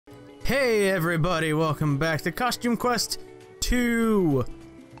Hey everybody, welcome back to Costume Quest 2.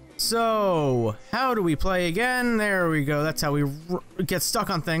 So, how do we play again? There we go, that's how we get stuck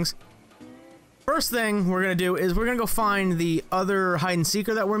on things. First thing we're gonna do is we're gonna go find the other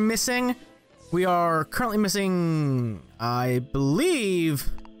hide-and-seeker that we're missing. We are currently missing, I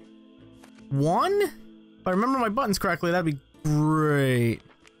believe, one? If I remember my buttons correctly, that'd be great.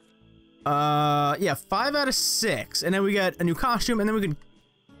 Yeah, 5 out of 6. And then we get a new costume, and then we can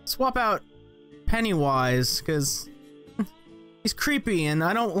swap out Pennywise, because he's creepy, and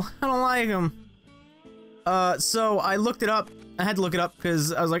I don't like him. So I looked it up. I had to look it up,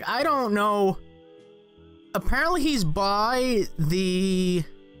 because I was like, I don't know. Apparently he's by the...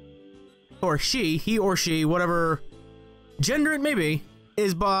 or she, he or she, whatever gender it may be,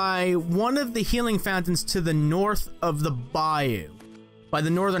 is by one of the healing fountains to the north of the bayou. By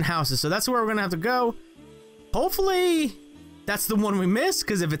the northern houses. So that's where we're gonna have to go. Hopefully, that's the one we missed,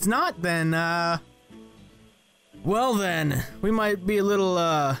 because if it's not, then, well then, we might be a little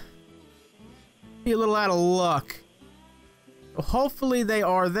out of luck. Hopefully they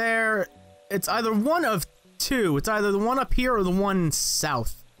are there. It's either one of two. It's either the one up here or the one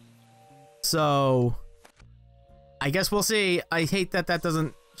south. So, I guess we'll see. I hate that that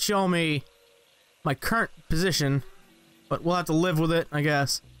doesn't show me my current position, but we'll have to live with it, I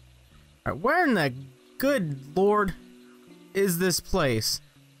guess. Alright, where in the good lord is this place?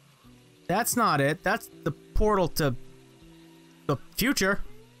 That's not it. That's the portal to the future.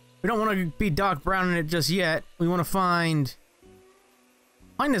 We don't want to be Doc Brown in it just yet. We want to find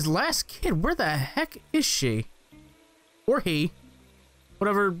his last kid. Where the heck is she? Or he.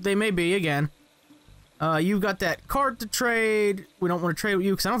 Whatever they may be, again. You've got that card to trade. We don't want to trade with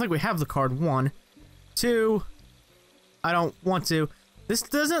you because I don't think we have the card. 1. 2. I don't want to. This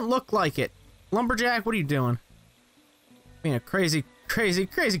doesn't look like it. Lumberjack, what are you doing? Being a crazy kid. You're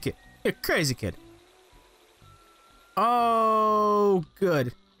a crazy kid. Oh,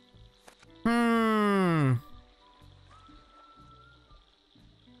 good.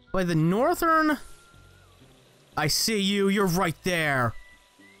 By the northern... I see you. You're right there.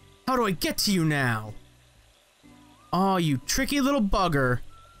 How do I get to you now? Oh, you tricky little bugger.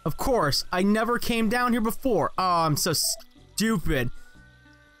 Of course, I never came down here before. Oh, I'm so stupid.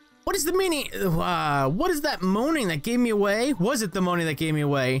 What is the meaning? What is that moaning that gave me away? Was it the moaning that gave me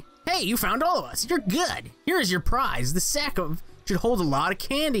away? Hey, you found all of us. You're good. Here's your prize. The sack should hold a lot of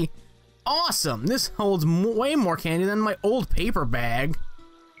candy. Awesome. This holds way more candy than my old paper bag.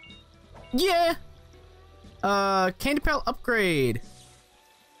 Yeah. Candy Pal upgrade.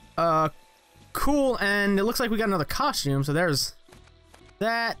 Cool. And it looks like we got another costume. So there's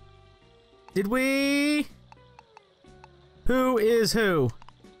that. Did we? Who is who?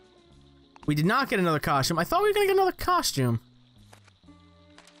 We did not get another costume. I thought we were gonna get another costume.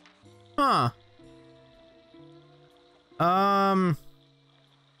 Huh. I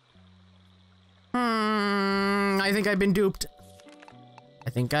think I've been duped.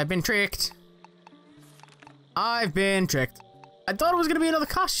 I think I've been tricked. I've been tricked. I thought it was gonna be another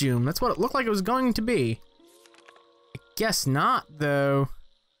costume. That's what it looked like it was going to be. I guess not, though.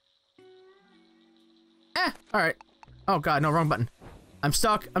 Alright. Oh god, no, wrong button. I'm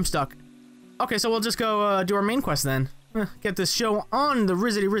stuck. Okay, so we'll just go do our main quest then. Get this show on the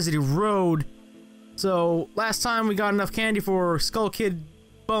Rizzity Road. So, last time we got enough candy for Skull Kid,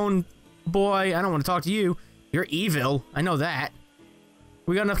 Bone Boy. I don't want to talk to you. You're evil. I know that.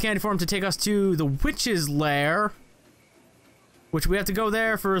 We got enough candy for him to take us to the witch's lair. Which we have to go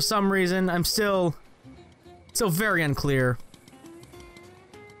there for some reason. I'm still very unclear.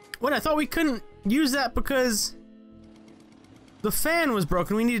 What, I thought we couldn't use that because the fan was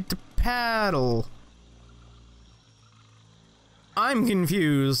broken. We needed to paddle. I'm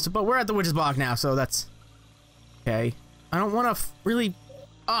confused, but we're at the witch's block now, so that's okay. I don't want to really...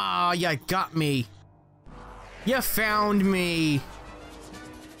 Ah, you got me. You found me.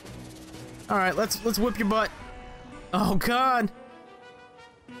 All right, let's whip your butt. Oh God.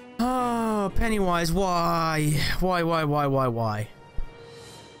 Oh, Pennywise, why? Why? All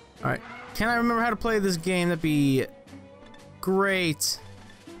right, can I remember how to play this game? That'd be great.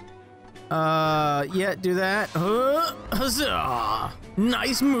 Yeah, do that. Huzzah!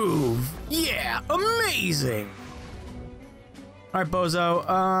 Nice move. Yeah, amazing. All right,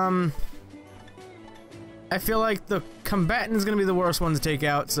 bozo. I feel like the combatant is gonna be the worst one to take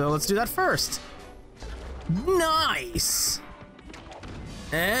out, so let's do that first. Nice.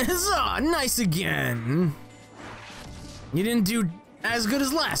 Huzzah! Nice again. You didn't do as good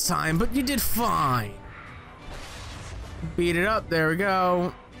as last time, but you did fine. Beat it up. There we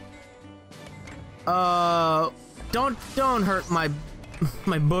go. Don't hurt my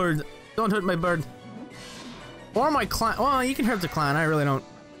bird. Don't hurt my bird. Or my clown. Well, you can hurt the clown. I really don't.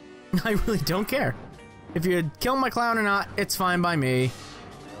 I really don't care. If you kill my clown or not, it's fine by me.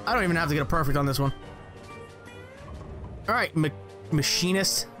 I don't even have to get a perfect on this one. Alright,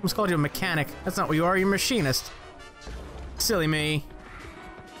 machinist. I almost called you a mechanic. That's not what you are, you're a machinist. Silly me.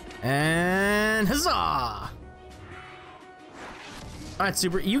 And huzzah! Alright,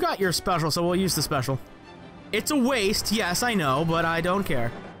 Super, you got your special, so we'll use the special. It's a waste, yes, I know, but I don't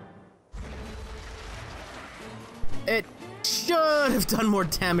care. It should have done more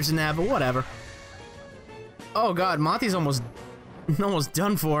damage than that, but whatever. Oh god, Monty's almost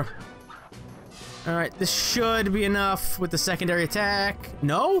done for. Alright, this should be enough with the secondary attack.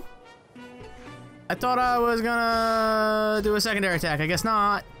 No? I thought I was gonna do a secondary attack. I guess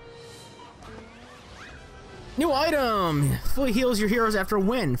not. New item! Fully heals your heroes after a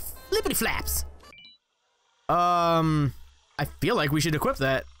win. Flippity flaps! I feel like we should equip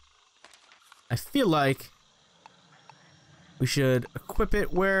that. I feel like we should equip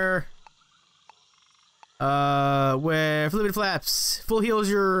it where Flippity Flaps full heals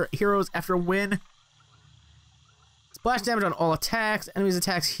your heroes after a win. Splash damage on all attacks. Enemies'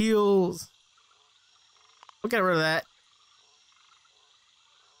 attacks heals. We'll get rid of that.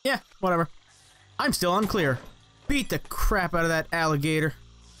 Yeah, whatever. I'm still unclear. Beat the crap out of that alligator.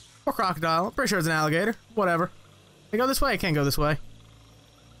 Or crocodile. I'm pretty sure it's an alligator. Whatever. Can I go this way? I can't go this way.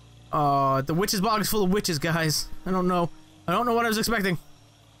 The witch's bog is full of witches, guys. I don't know. I don't know what I was expecting.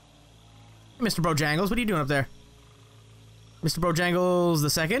 Hey, Mr. Bojangles, what are you doing up there? Mr. Bojangles the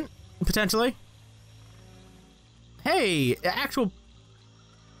second, potentially. Hey, actual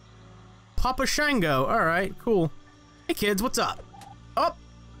Papa Shango. Alright, cool. Hey kids, what's up? Oh!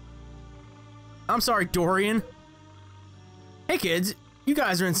 I'm sorry, Dorian. Hey kids, you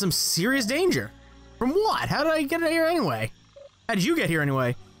guys are in some serious danger. From what? How did I get here anyway? How did you get here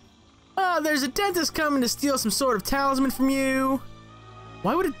anyway? There's a dentist coming to steal some sort of talisman from you.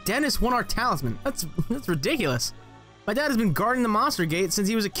 Why would a dentist want our talisman? That's ridiculous. My dad has been guarding the monster gate since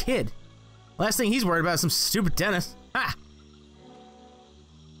he was a kid. Last thing he's worried about is some stupid dentist. Ha!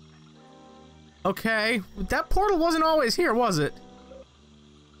 Okay, that portal wasn't always here, was it?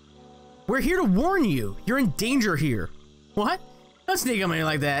 We're here to warn you. You're in danger here. What? Don't sneak on me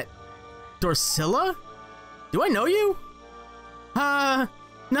like that. Dorsilla? Do I know you?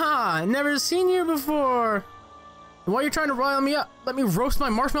 Nah, never seen you before. Why are you trying to rile me up? Let me roast my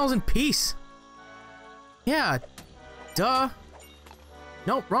marshmallows in peace. Yeah, duh.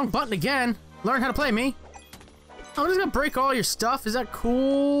 Nope, wrong button again. Learn how to play me. I'm just gonna break all your stuff. Is that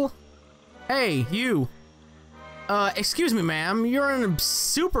cool? Hey, you. Excuse me, ma'am. You're in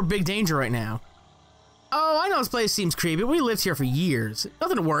super big danger right now. Oh, I know this place seems creepy. We lived here for years.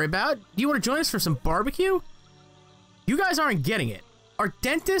 Nothing to worry about. Do you want to join us for some barbecue? You guys aren't getting it. Our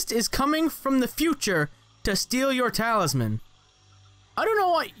dentist is coming from the future to steal your talisman. I don't know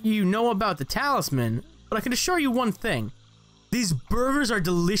what you know about the talisman, but I can assure you one thing. These burgers are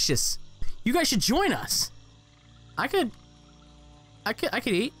delicious. You guys should join us. I could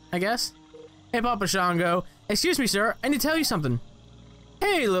eat, I guess. Hey, Papa Shango. Excuse me, sir. I need to tell you something.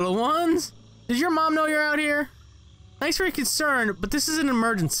 Hey, little ones. Does your mom know you're out here? Thanks for your concern, but this is an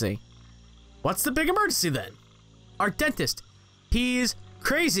emergency. What's the big emergency then? Our dentist. He's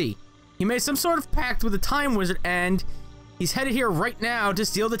crazy. He made some sort of pact with a time wizard and he's headed here right now to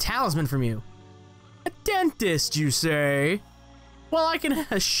steal the talisman from you. A dentist, you say? Well, I can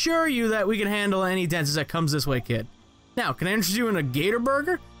assure you that we can handle any dentist that comes this way, kid. Now, can I interest you in a gator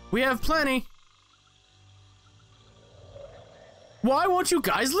burger? We have plenty. Why won't you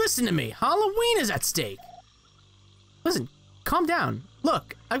guys listen to me? Halloween is at stake. Listen, calm down.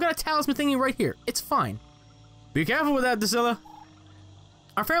 Look, I've got a talisman thingy right here. It's fine. Be careful with that, Drusilla.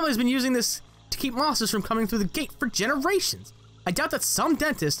 Our family's been using this to keep monsters from coming through the gate for generations. I doubt that some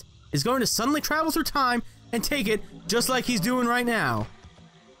dentist is going to suddenly travel through time and take it just like he's doing right now.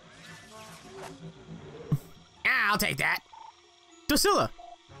 I'll take that. Drusilla!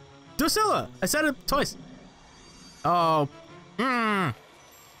 Drusilla! I said it twice. Oh.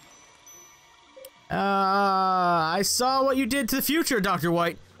 I saw what you did to the future, Dr.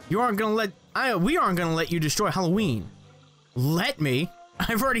 White. We aren't gonna let you destroy Halloween. Let me?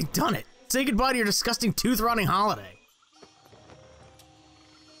 I've already done it. Say goodbye to your disgusting tooth-rotting holiday.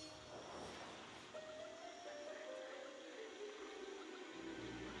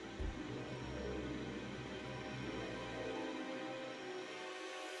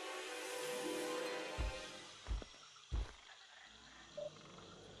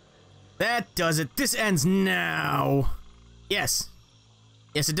 That does it. This ends now. Yes.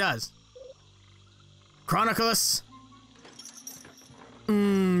 Yes, it does. Chronicles.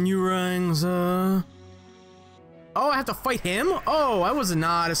 You're right. have to fight him? Oh, I was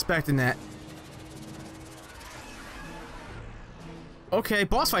not expecting that. Okay,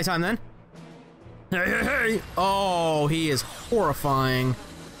 boss fight time then. Hey, hey, hey! Oh, he is horrifying.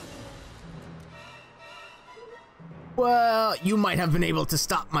 Well, you might have been able to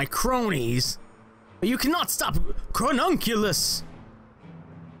stop my cronies, but you cannot stop Kronunculus.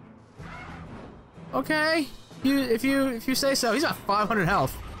 Okay, if you say so. He's got 500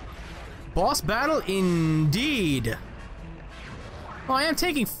 health. Boss battle indeed. Oh, I am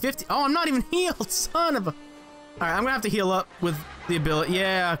taking 50. Oh, I'm not even healed, son of a. All right, I'm gonna have to heal up with the ability.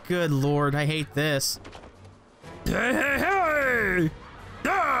 Yeah, good lord, I hate this. Hey, hey, hey!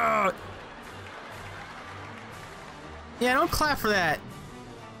 Ah! Yeah, don't clap for that.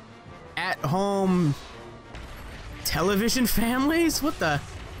 At-home television families? What the?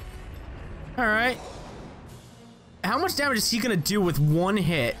 All right. How much damage is he gonna do with one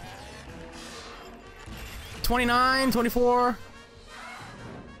hit? 29, 24.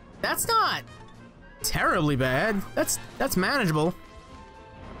 That's not terribly bad. That's manageable.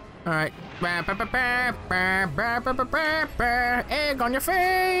 All right. Egg on your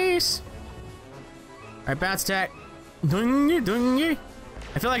face. All right, bounce attack. Dungy, dungy.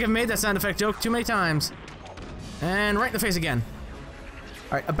 I feel like I've made that sound effect joke too many times. And right in the face again.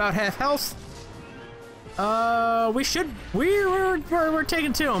 All right, about half health. We're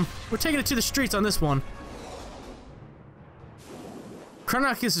taking to him. We're taking it to the streets on this one.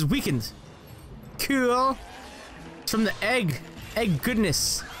 Kronoculus is weakened. Cool. It's from the egg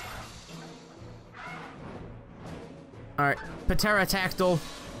goodness. All right, pterodactyl.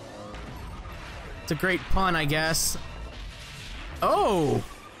 It's a great pun, I guess. Oh.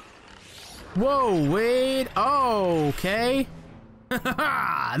 Whoa, wait. Oh, okay.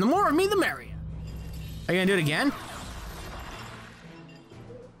 The more of me, the merrier. Are you gonna do it again?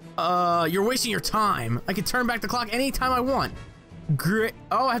 You're wasting your time. I can turn back the clock anytime I want. Great.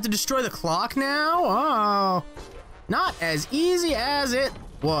 Oh, I have to destroy the clock now? Oh. Not as easy as it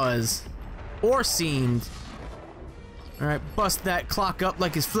was. Or seemed. Alright, bust that clock up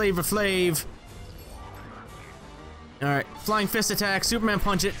like his Flavor Flav. Alright, flying fist attack, Superman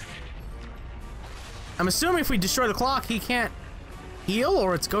punch it. I'm assuming if we destroy the clock, he can't heal,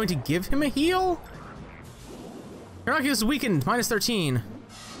 or it's going to give him a heal? Kronoculus is weakened, minus 13.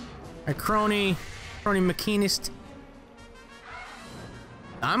 Alright, Crony Machinist.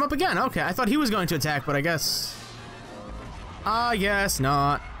 I'm up again, okay. I thought he was going to attack, but I guess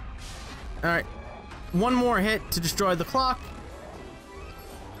not. Alright. One more hit to destroy the clock.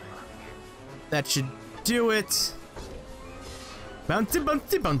 That should do it. Bouncy,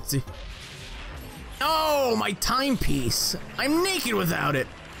 bouncy, bouncy. Oh, my timepiece. I'm naked without it.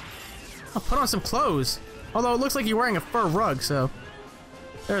 I'll put on some clothes. Although it looks like you're wearing a fur rug, so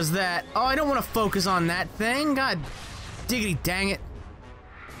there's that. Oh, I don't want to focus on that thing. God diggity dang it.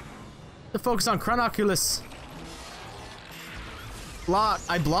 To focus on Kronoculus.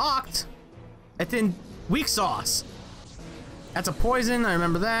 I blocked. And then weak sauce. That's a poison. I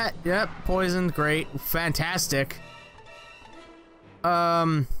remember that. Yep, poison. Great. Fantastic.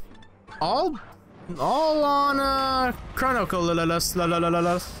 All on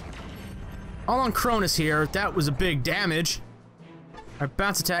Kronoculus. All on Cronus here. That was a big damage. Alright,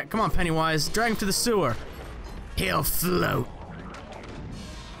 bounce attack. Come on, Pennywise. Drag him to the sewer. He'll float.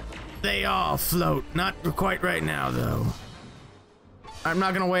 They all float. Not quite right now, though. I'm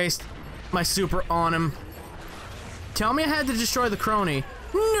not gonna waste my super on him. Tell me I had to destroy the crony.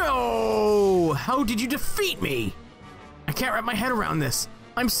 No! How did you defeat me? I can't wrap my head around this.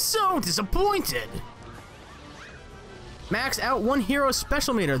 I'm so disappointed. Max out one hero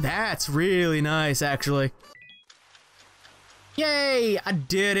special meter. That's really nice, actually. Yay! I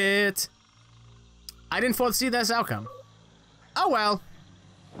did it. I didn't foresee this outcome. Oh well.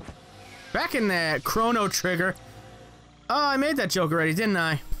 Back in that Krono trigger. Oh, I made that joke already, didn't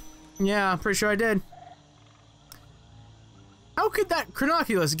I? Yeah, I'm pretty sure I did. How could that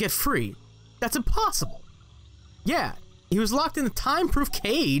Kronoculus get free? That's impossible. Yeah, he was locked in the time-proof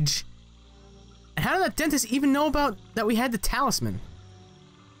cage. And how did that dentist even know about that we had the talisman?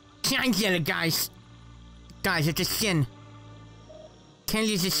 Can't get it, guys. Guys, it's a sin. Can't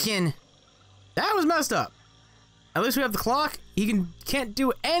use a sin. That was messed up. At least we have the clock. He can't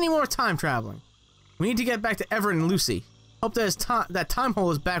do any more time traveling. We need to get back to Everett and Lucy. Hope that time hole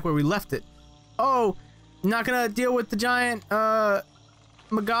is back where we left it. Oh, not gonna deal with the giant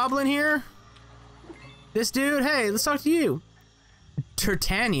Magoblin here? This dude? Hey, let's talk to you.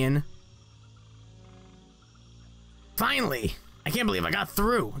 Tertanian. Finally! I can't believe I got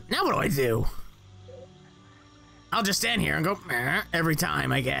through. Now what do I do? I'll just stand here and go every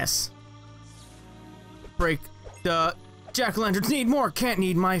time, I guess. Break The jack-o'-lanterns need more, can't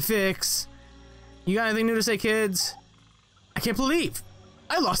need my fix. You got anything new to say, kids? I can't believe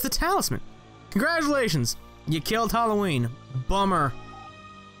I lost the talisman. Congratulations, you killed Halloween. Bummer.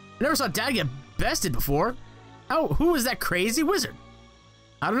 I never saw Dad get bested before. Who was that crazy wizard?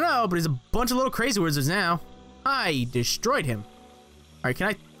 I don't know, but he's a bunch of little crazy wizards now. I destroyed him. All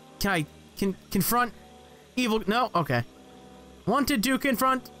right, can I confront evil? No, okay. Wanted to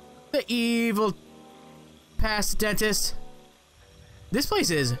confront the evil past dentist. This place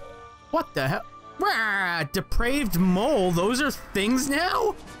is, what the hell? Rah, depraved mole. Those are things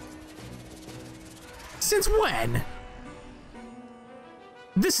now? Since when?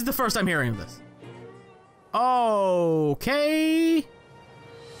 This is the first I'm hearing of this. Okay.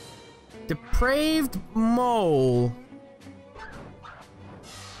 Depraved mole.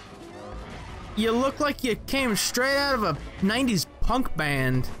 You look like you came straight out of a 90s punk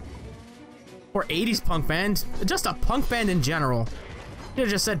band. Or 80s punk band. Just a punk band in general. You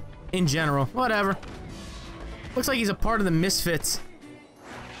just said in general. Whatever. Looks like he's a part of the Misfits.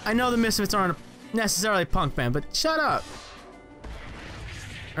 I know the Misfits aren't necessarily a punk band, but shut up.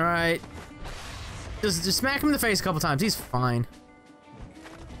 Alright. Just smack him in the face a couple times. He's fine.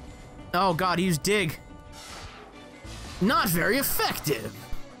 Oh god, he used dig. Not very effective.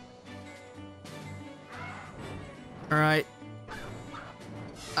 Alright.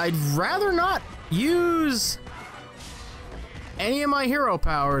 I'd rather not use any of my hero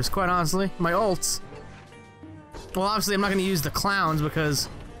powers, quite honestly. My ults. Well, obviously I'm not going to use the clowns because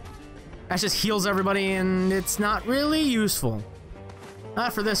that just heals everybody and it's not really useful.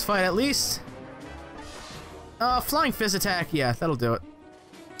 Not for this fight, at least. Flying fist attack. Yeah, that'll do it.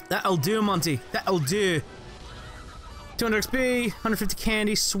 That'll do, Monty. That'll do. 200 XP, 150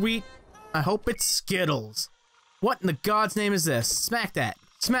 candy, sweet. I hope it's Skittles. What in the God's name is this? Smack that.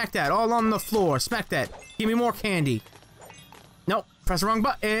 Smack that. All on the floor. Smack that. Give me more candy. Nope. Press the wrong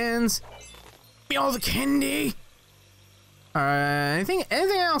buttons. Give me all the candy. Alright, anything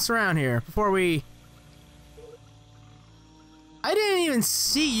else around here before we... I didn't even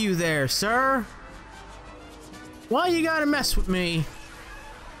see you there, sir. Why you gotta mess with me?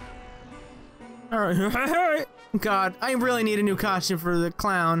 Alright. God, I really need a new costume for the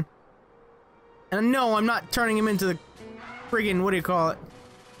clown. And no, I'm not turning him into the friggin', what do you call it?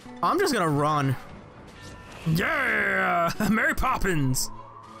 I'm just gonna run. Yeah! Mary Poppins!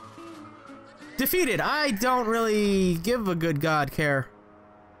 Defeated. I don't really give a good god care.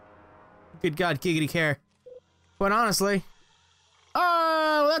 Good god giggity care. But honestly...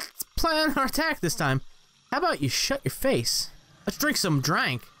 let's plan our attack this time. How about you shut your face? Let's drink some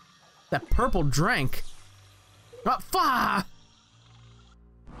drink. That purple drink. Oh, fa!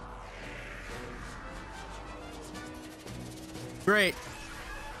 Great.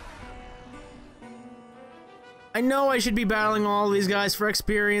 I know I should be battling all these guys for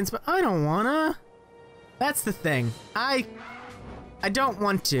experience, but I don't wanna. That's the thing. I don't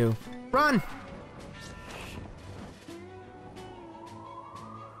want to. Run!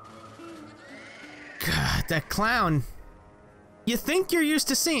 God, that clown. You think you're used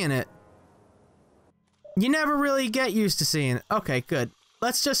to seeing it. You never really get used to seeing it. Okay, good.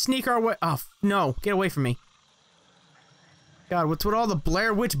 Let's just sneak our way. Oh, no. Get away from me. God, what's with all the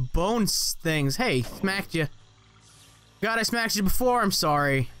Blair Witch bones things? Hey, smacked you. God, I smacked you before. I'm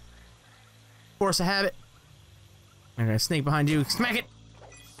sorry. Force of habit. I'm gonna sneak behind you. Smack it.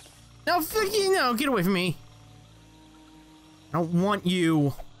 No, no, get away from me. I don't want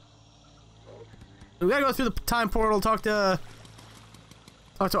you. We gotta go through the time portal, talk to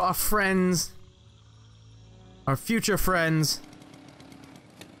our friends. Our future friends.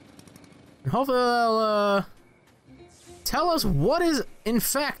 And hopefully they'll, tell us what is, in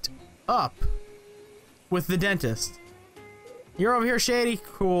fact, up with the dentist. You're over here, Shady?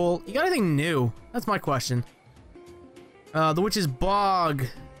 Cool. You got anything new? That's my question. The Witch's Bog.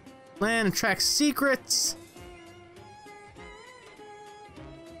 Land attracts secrets.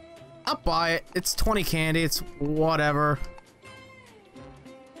 I'll buy it. It's 20 candy. It's whatever.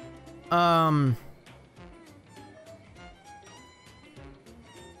 Clown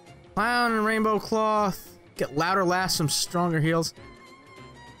and Rainbow Cloth. Get louder lasts from stronger heals.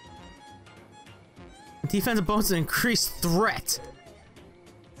 Defensive bonus and increased threat.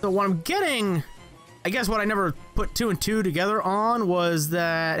 So what I'm getting, I guess what I never put 2 and 2 together on was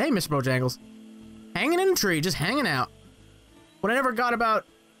that, hey, Mr. Bojangles. Hanging in a tree, just hanging out. What I never got about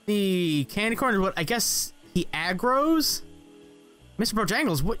the candy corn is what I guess he aggroes. Mr.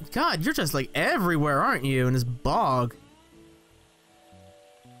 Bojangles, what? God, you're just like everywhere, aren't you, in this bog?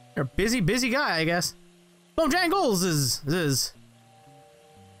 You're a busy, busy guy, I guess. Bojangles is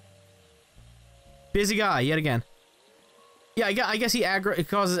busy guy yet again. Yeah, I guess it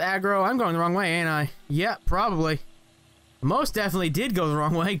causes aggro. I'm going the wrong way, ain't I? Yeah, probably. Most definitely did go the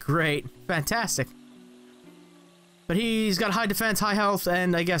wrong way. Great. Fantastic. But he's got high defense, high health,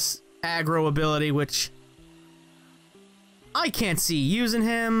 and I guess aggro ability, which I can't see using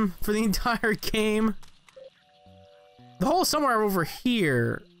him for the entire game. The hole's somewhere over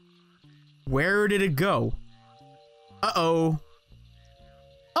here. Where did it go? Uh-oh.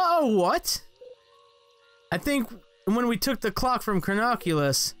 Uh-oh, what? I think when we took the clock from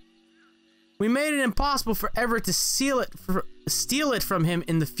Kronoculus, we made it impossible for Everett to steal it from him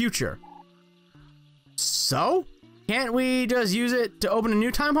in the future. So? Can't we just use it to open a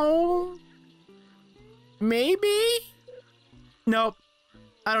new time hole? Maybe? Nope.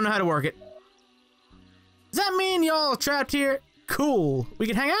 I don't know how to work it. Does that mean y'all are trapped here? Cool. We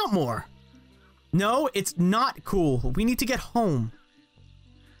can hang out more. No, it's not cool. We need to get home.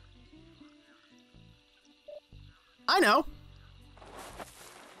 I know.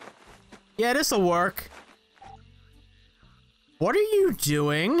 Yeah, this'll work. What are you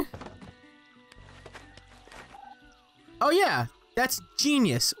doing? Oh yeah, that's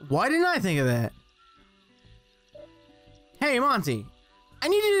genius. Why didn't I think of that? Hey, Monty. I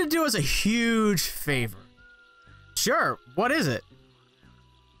need you to do us a huge favor. Sure, what is it?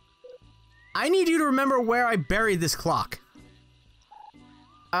 I need you to remember where I buried this clock.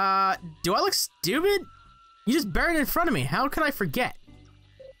 Do I look stupid? You just buried it in front of me. How could I forget?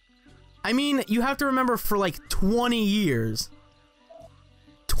 I mean, you have to remember for like 20 years.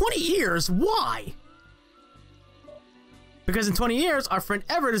 20 years? Why? Because in 20 years, our friend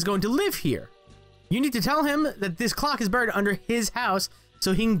Everett is going to live here. You need to tell him that this clock is buried under his house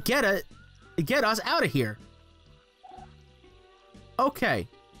so he can get us out of here. Okay.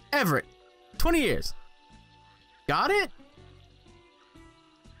 Everett, 20 years. Got it?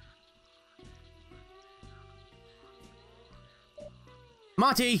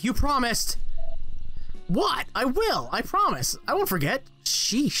 Monty, you promised. What? I will. I promise. I won't forget.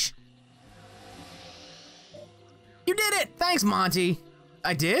 Sheesh. You did it! Thanks, Monty.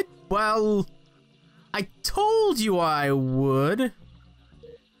 I did? Well, I told you I would.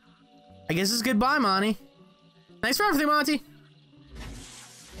 I guess it's goodbye, Monty. Thanks for everything, Monty.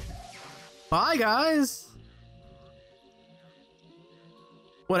 Bye, guys.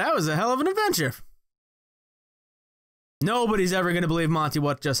 Well, that was a hell of an adventure. Nobody's ever gonna believe, Monty,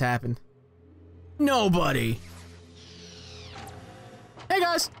 what just happened. Nobody. Hey,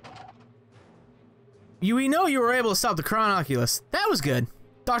 guys. We know you were able to stop the Kronoculus. That was good.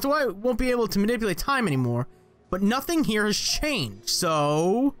 Dr. White won't be able to manipulate time anymore, but nothing here has changed,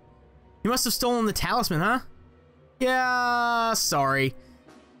 so... You must have stolen the talisman, huh? Yeah, sorry.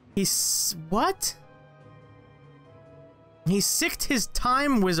 What? He sicked his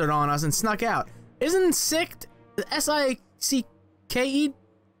time wizard on us and snuck out. Isn't sicked S-I-C-K-E?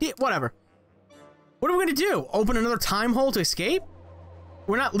 Whatever. What are we gonna do? Open another time hole to escape?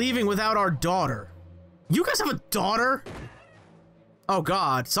 We're not leaving without our daughter. You guys have a daughter? Oh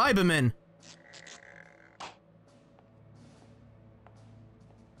god, Cybermen.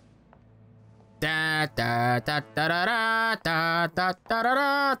 Da da da da da da da da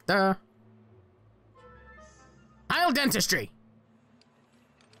da da. Heil dentistry.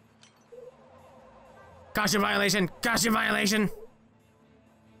 Caution violation! Caution violation!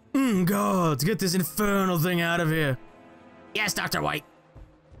 Gods, get this infernal thing out of here. Yes, Dr. White.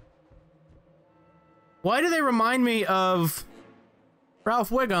 Why do they remind me of Ralph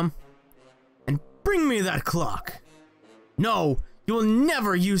Wiggum? And bring me that clock. No, you will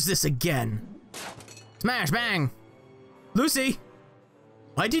never use this again. Smash, bang. Lucy,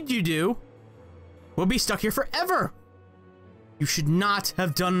 what did you do? We'll be stuck here forever. You should not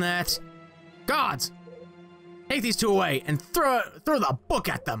have done that. Gods, take these two away and throw the book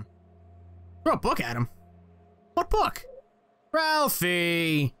at them. Throw a book at him? What book?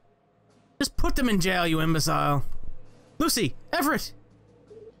 Ralphie. Just put them in jail, you imbecile. Lucy, Everett.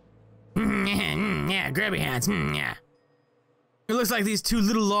 Yeah, grab your hands. Yeah. It looks like these two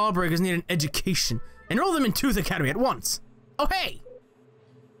little lawbreakers need an education. Enroll them in Tooth Academy at once. Oh, hey.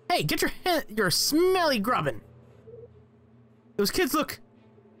 Hey, get your smelly grubbin. Those kids look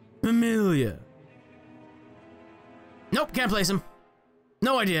familiar. Nope, can't place them.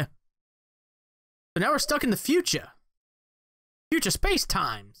 No idea. So now we're stuck in the future. Future space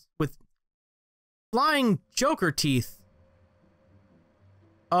times with flying Joker teeth.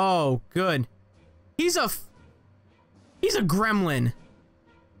 Oh, good. He's a gremlin.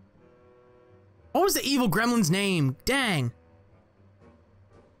 What was the evil gremlin's name? Dang.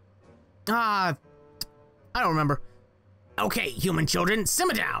 I don't remember. Okay, human children,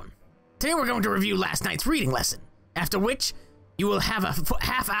 simmer down. Today we're going to review last night's reading lesson, after which You will have a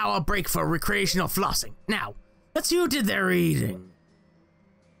half-hour break for recreational flossing. Now, let's see who did their reading.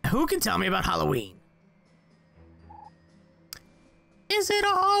 Who can tell me about Halloween? Is it a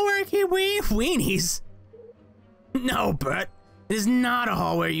hall where you keep weenies? No, Bert. It is not a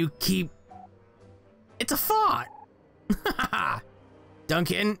hall where you keep... It's a fart.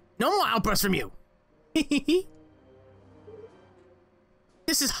 Duncan, no more outbursts from you.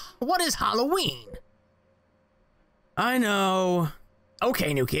 What is Halloween? I know.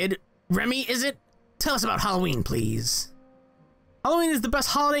 Okay, new kid. Remy, is it? Tell us about Halloween, please. Halloween is the best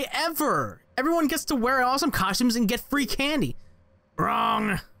holiday ever. Everyone gets to wear awesome costumes and get free candy.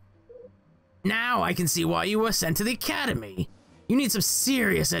 Wrong. Now I can see why you were sent to the academy. You need some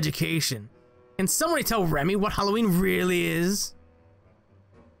serious education. Can somebody tell Remy what Halloween really is?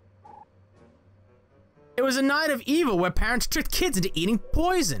 It was a night of evil where parents tricked kids into eating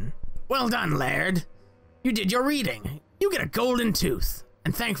poison. Well done, Laird. You did your reading. You get a golden tooth.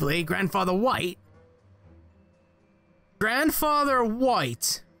 And thankfully, Grandfather White... Grandfather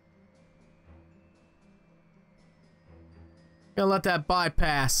White... Gonna let that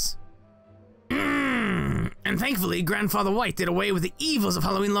bypass. And thankfully, Grandfather White did away with the evils of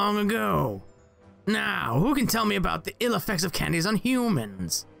Halloween long ago. Now, who can tell me about the ill effects of candies on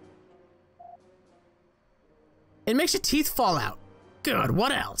humans? It makes your teeth fall out. Good,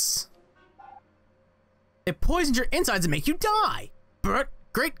 what else? It poisons your insides and make you die. Bert,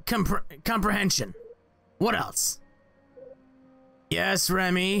 great comprehension. What else? Yes,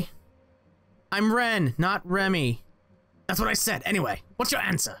 Remy. I'm Ren, not Remy. That's what I said. Anyway, what's your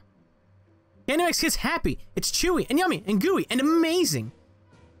answer? Candy makes kids happy. It's chewy and yummy and gooey and amazing.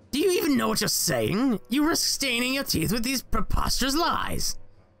 Do you even know what you're saying? You risk staining your teeth with these preposterous lies.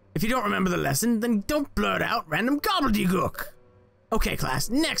 If you don't remember the lesson, then don't blurt out random gobbledygook. Okay, class,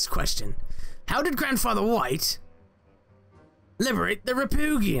 next question. How did Grandfather White liberate the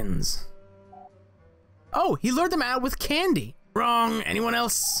Repugians? Oh, he lured them out with candy. Wrong. Anyone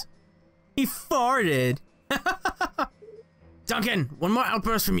else? He farted. Duncan, one more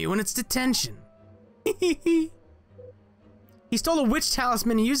outburst from you and it's detention. He stole a witch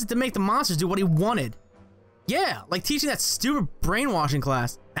talisman and used it to make the monsters do what he wanted. Yeah, like teaching that stupid brainwashing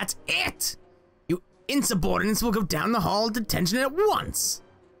class. That's it! You insubordinates will go down the hall of detention at once.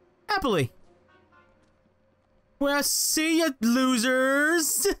 Happily. Well, see ya,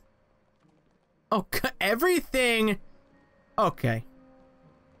 losers! Oh, everything... Okay.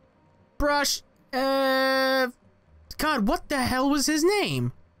 Brush, God, what the hell was his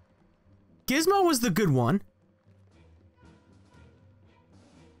name? Gizmo was the good one.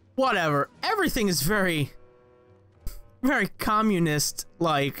 Whatever. Everything is very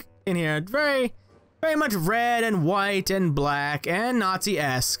communist-like in here. Very much red and white and black and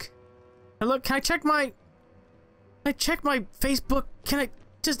Nazi-esque. Hey, look, can I check my Facebook?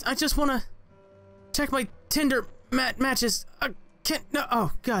 I just wanna check my Tinder matches. No,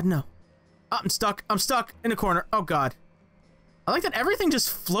 oh God, no. I'm stuck in a corner. Oh God. I like that everything just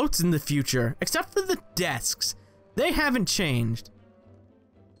floats in the future, except for the desks. They haven't changed.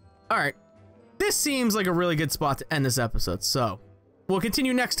 Alright. This seems like a really good spot to end this episode, so we'll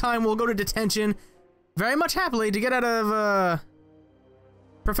continue next time. We'll go to detention very much happily to get out of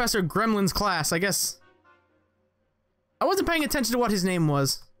Professor Gremlin's class, I guess. I wasn't paying attention to what his name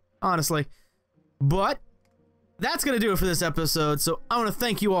was, honestly. But that's gonna do it for this episode, so I want to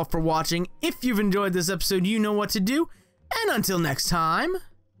thank you all for watching. If you've enjoyed this episode, you know what to do. And until next time,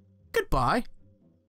 goodbye.